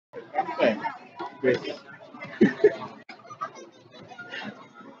काय? Great.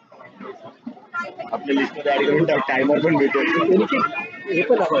 आपल्या list मध्ये ऍड करून टाक टायमर पण भेटेल. हे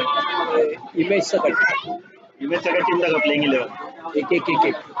पण आपण इमेज सकट इमेज सगळ्या टीम टाका प्लेइंग 11. एक एक एक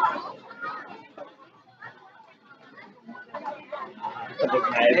एक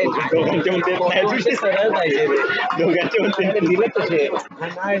दोघांचे म्हणते नाही सरळ पाहिजे रे. दोघांचे म्हणते दिले तसे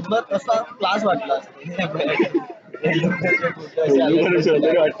नाही मग तसा क्लास वाटला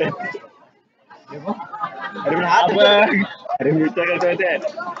शोधले वाटतं. अरे पण हा बघ. अरे मी विचार करतो माहितीये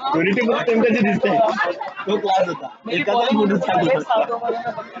दोन्ही टीम मध्ये कशी दिसते. तो क्लास होता एकाचा फोटो चालू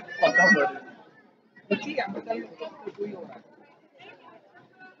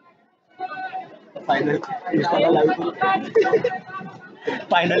final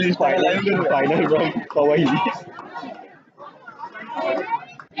final final from Pawai.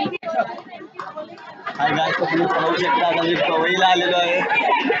 काय काय तुम्ही पाहू शकता आता मी पवईला आलेलो आहे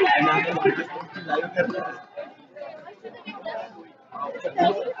आणि आम्ही लाईव्ह करतो.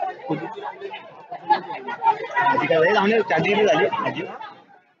 आधी काय झाली धावणे चार्जिंग किती झाली आधी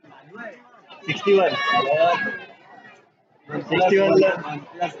 61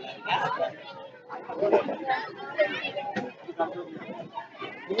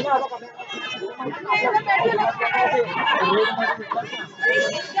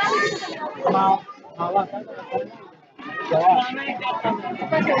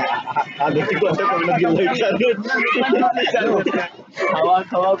 हा देखील कोणत्या कोकणात गेला हवा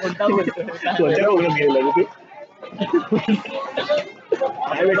खवा कोणता बोलतो कोणत्या कोकणात गेला तू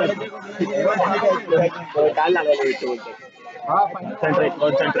काय भेटत काय लागायला भेटतो बोलतो कॉन्सन्ट्रेट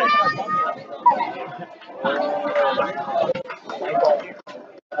कॉन्सन्ट्रेट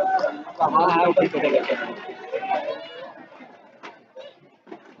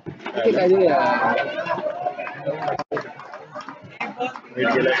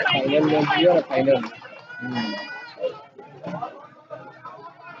फायनल फायनल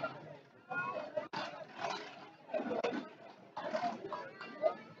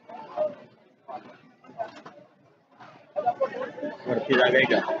वरती जागा आहे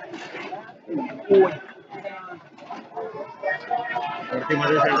का वरती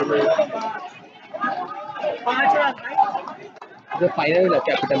मध्ये फायनल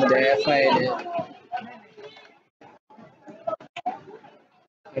कॅपिटल मध्ये फायनल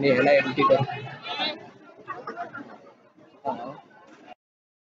आणि ह्याला एमटी कर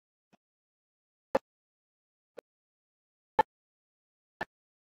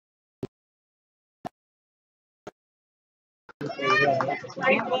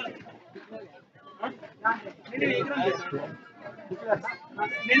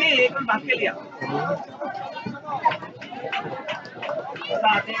नहीं एक रन भाग के लिया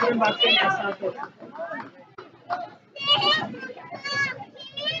सात एक रन भाग के लिया 7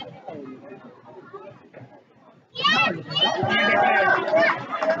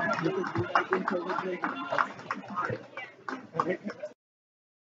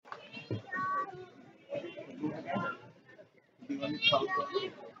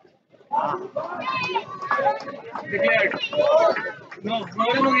 डिक्लेयर्ड नो नो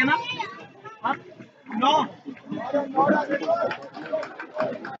रन हो गया ना हाँ नो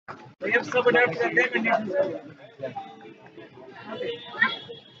तो ये सब अडॉप्ट कर लिया कंडीशन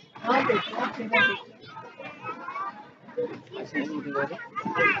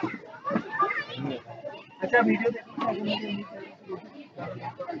अच्छा वीडियो देखो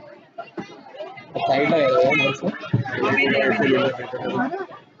साइड है अभी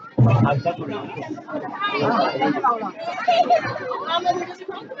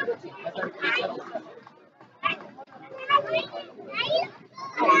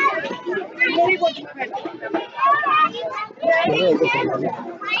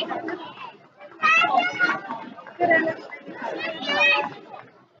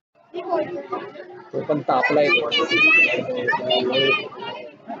तो पण तापलाय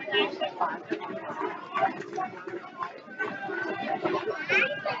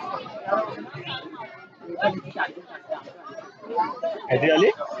ह्याची आली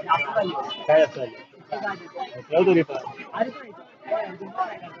काय असं आली तरी पण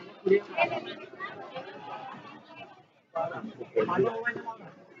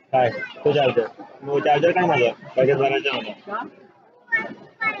काय तो चार्जर काय माझा लगेच भरायचा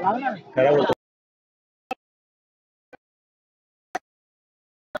मला खराब होतो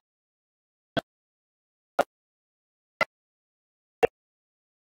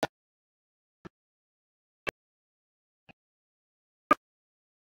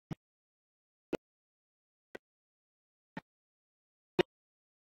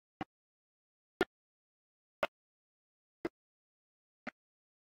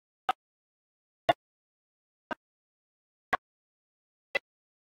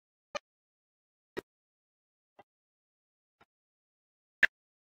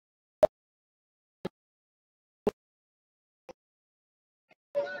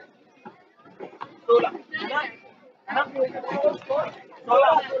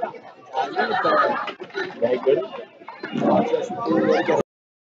काय करू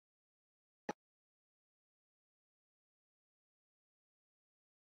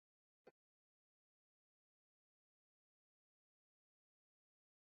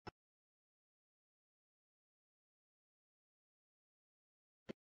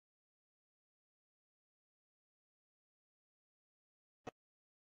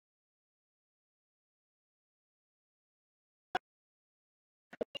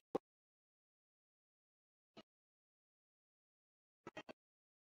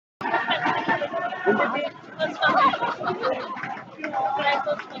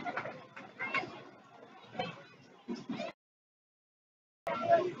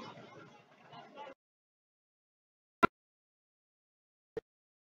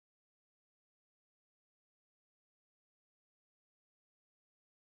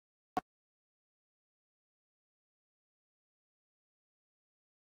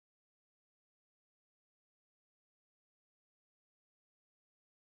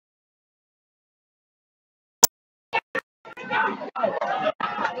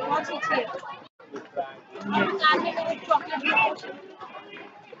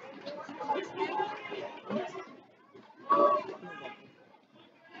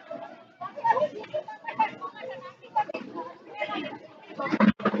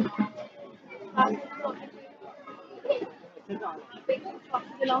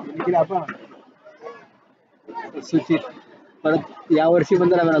निखिल आपण सुचित परत या वर्षी पण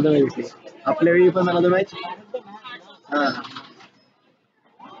त्याला म्हणालो मॅच आपल्या वेळी पण म्हणालो मॅच हा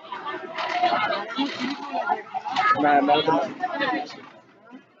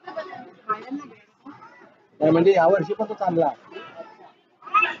नाही म्हणजे या वर्षी पण तो चांगला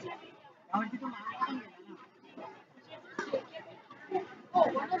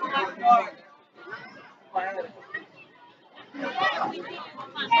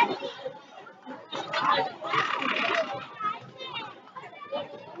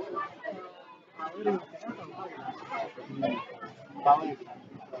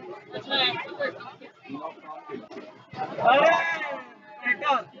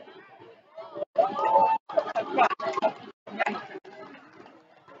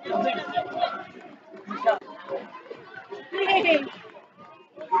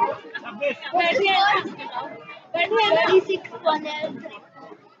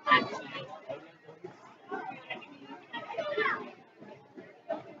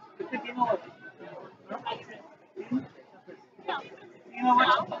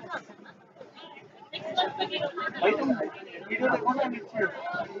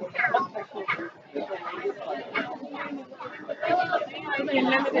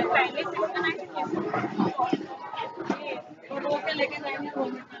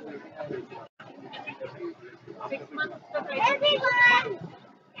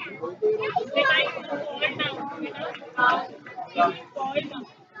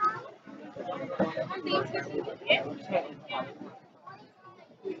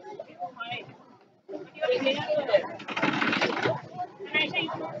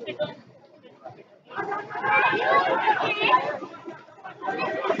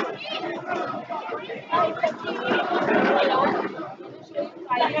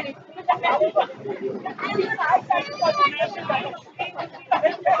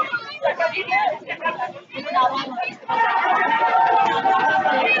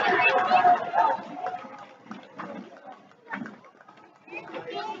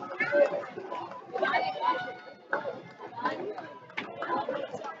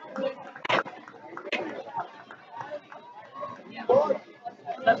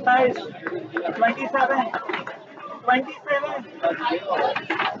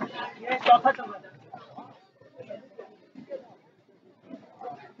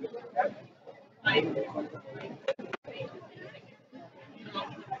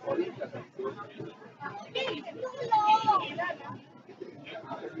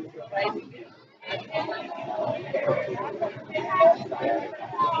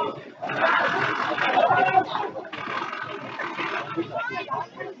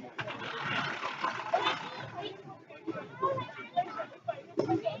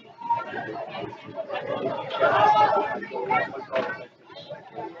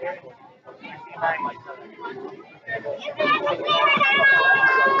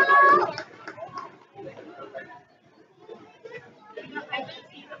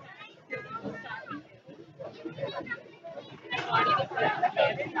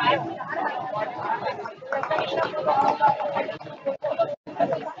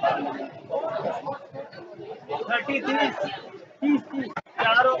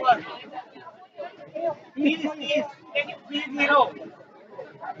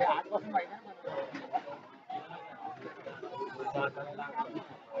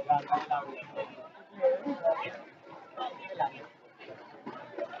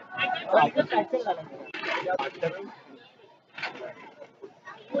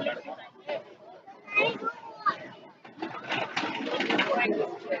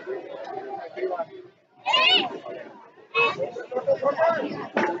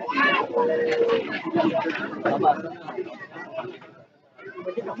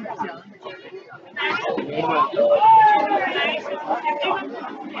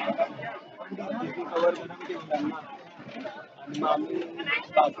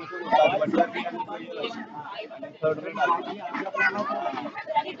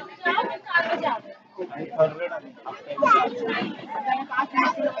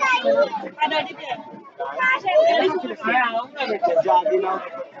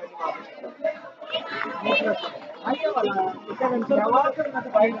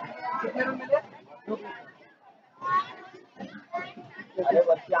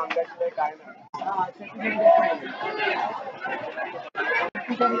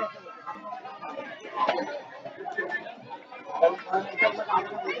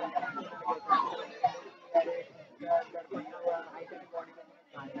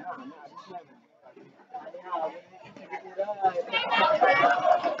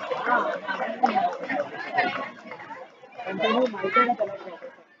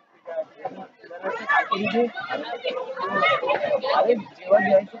अरे जेव्हा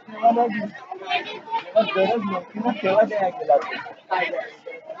द्यायचं तेव्हा नाही दिली. जेव्हा गरज नव्हती ना तेव्हा द्यायला गेला तो.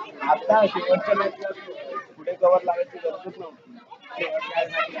 आता शेवटच्या मॅचला पुढे कव्हर लावायची गरजच नव्हती.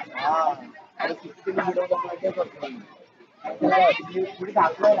 हा अरे किती मिळवलं माहिती करतो पुढे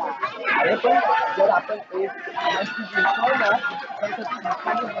दाखवायला. अरे पण जर आपण एक मॅच जिंकलो ना तर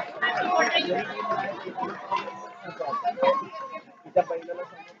तिच्या पहिल्याला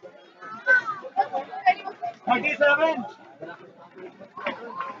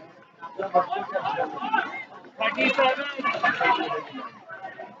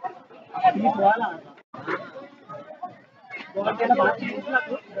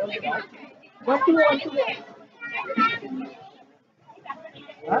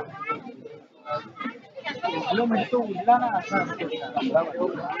तो उडला ना असा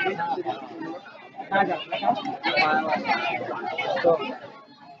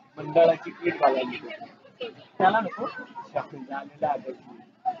मंडळाची किट घालायची त्याला नको झालेला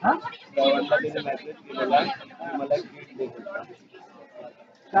गावांना त्याने मेसेज केलेला मला किट देत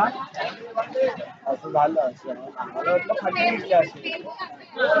असं झालं असं मला वाटलं फाटी असेल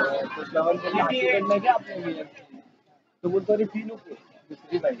श्रवण घ्या आपल्या तो बोलतो अरे फी नको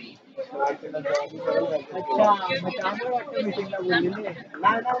दुसरी पाहिजे त्यामुळे वाटतं मिटिंगला बोललेली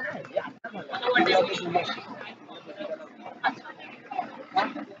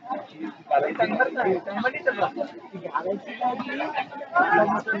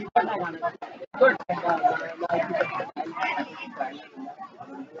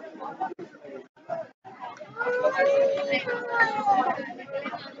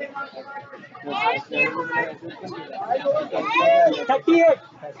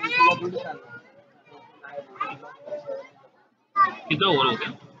कितना ओवर हो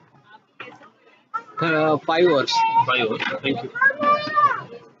गया? 5 hours. 5 ओवर. Thank you.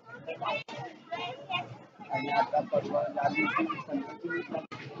 आणि आता परवा त्या दिवशी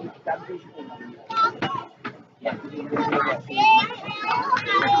त्याच दिवशी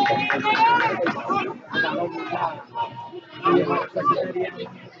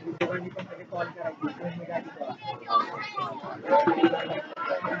कॉल करायची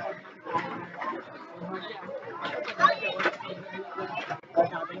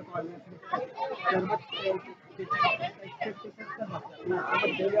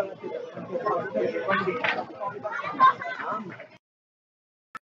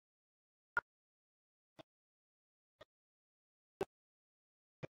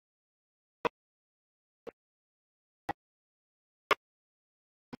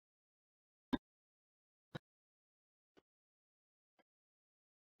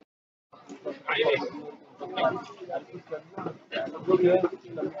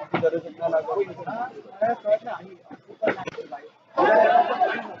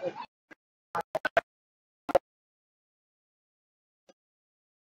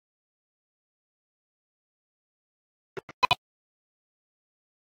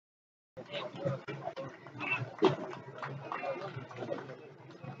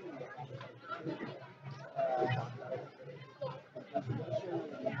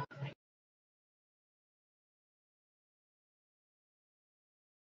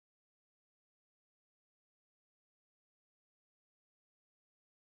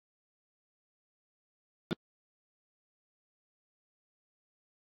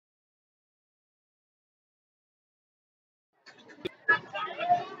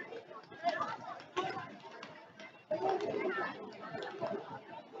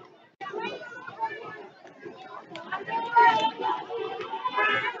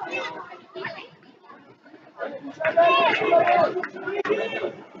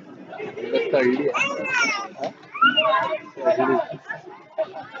तळली आहे. तळली.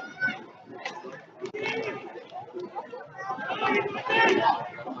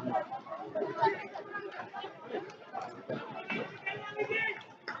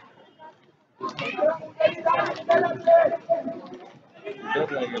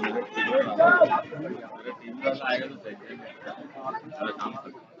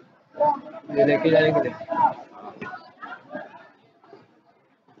 ये लेके जाने के लिए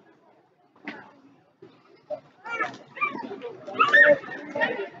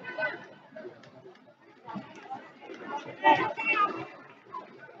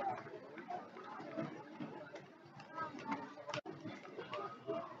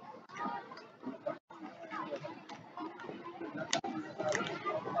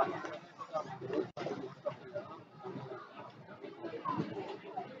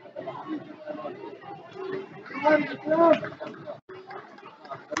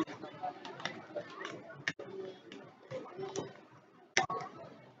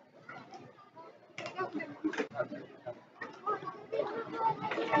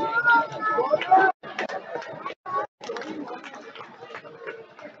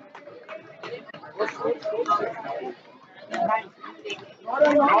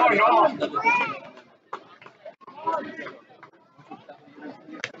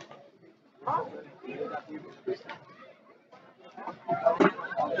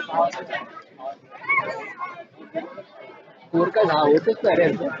स्कोर का होतच नाही रे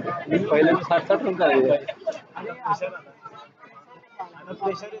यांचं. मी पहिल्यांदा 60-60 रन आलेले आहे.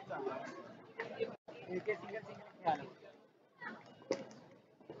 प्रेशर येत चालला. एक एक सिंगल खेळायला.